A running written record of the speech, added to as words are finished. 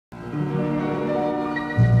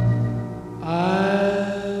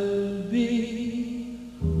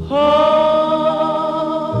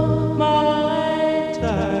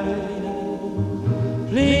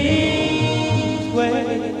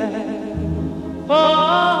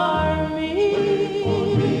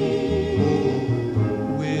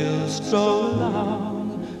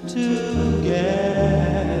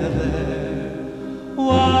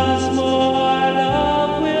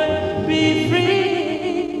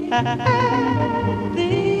at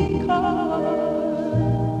the corner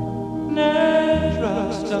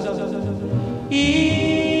drugstore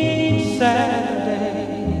each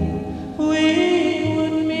Saturday we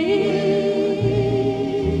would meet.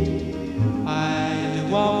 I'd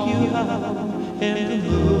walk you home in the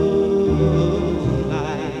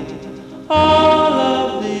moonlight. All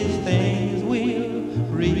of these things will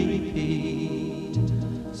repeat.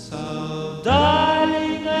 So,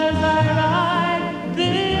 darling, as I write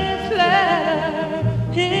this letter,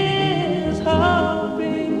 here's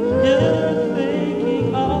hoping you're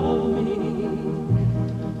thinking of me.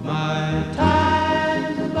 My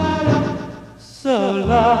time's about up so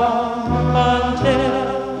long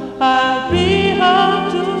until I'll be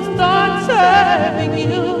home to start serving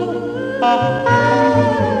you.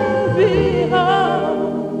 I'll be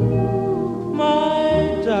home,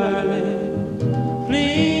 my darling.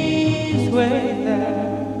 Please wait there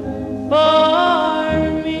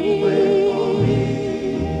for me.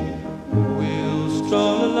 We'll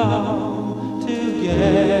stroll along together.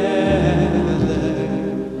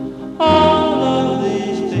 All of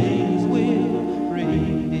these things will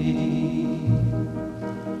repeat.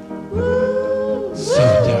 So,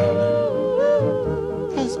 darling,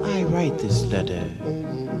 as I write this letter,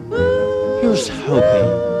 here's hoping,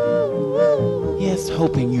 yes,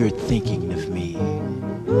 hoping you're thinking of me.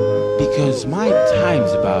 Because my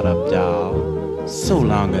time's about up, doll. So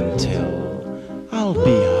long until I'll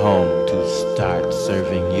be home to start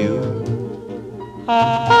serving you.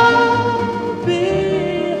 I'll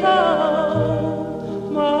be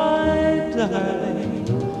home, my darling.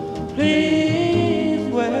 Please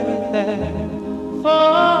wait there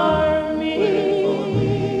for me.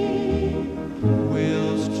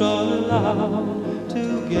 We'll stroll along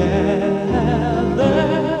together.